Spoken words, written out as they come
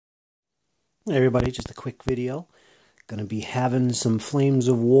Hey everybody, just a quick video. Gonna be having some Flames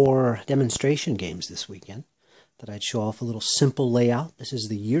of War demonstration games this weekend. That I'd show off a little simple layout. This is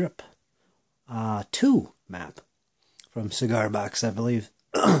the Europe 2 map from Cigar Box, I believe.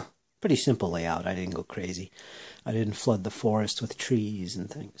 Pretty simple layout. I didn't go crazy. I didn't flood the forest with trees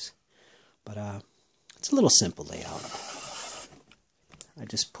and things. But it's a little simple layout. I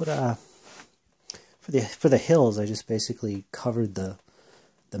just put for the hills, I just basically covered the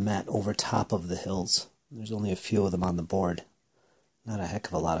mat over top of the hills. There's only a few of them on the board. Not a heck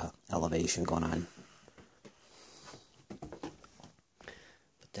of a lot of elevation going on.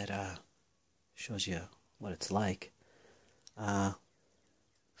 But that shows you what it's like.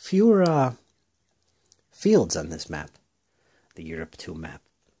 Fewer fields on this map, the Europe 2 map,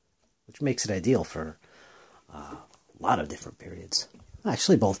 which makes it ideal for a lot of different periods.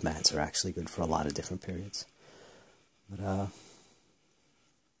 Actually, both mats are actually good for a lot of different periods. But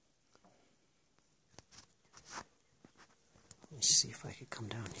let me see if I could come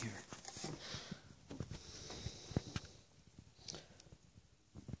down here.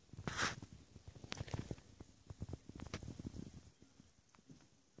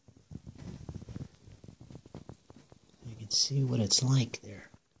 You can see what it's like there.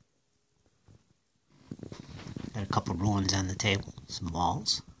 Got a couple ruins on the table, some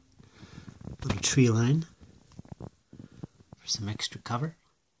walls, little tree line for some extra cover.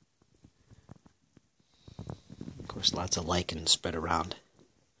 Of course, lots of lichen spread around.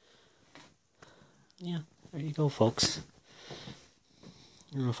 Yeah, there you go, folks.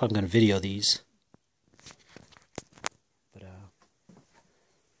 I don't know if I'm going to video these, but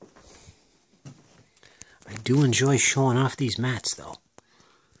I do enjoy showing off these mats, though.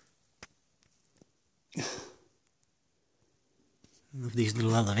 I love these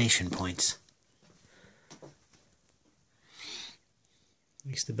little elevation points.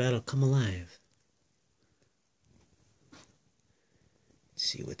 Makes the battle come alive.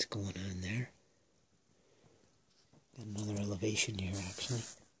 See what's going on there. Got another elevation here, actually.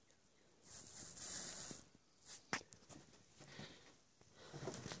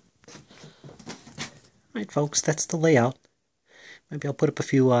 Alright, folks, that's the layout. Maybe I'll put up a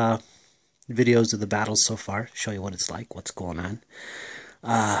few videos of the battles so far, show you what it's like, what's going on.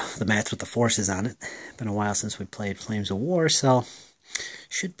 The mats with the forces on it. Been a while since we played Flames of War, so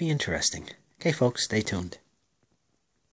should be interesting. Okay, folks, stay tuned.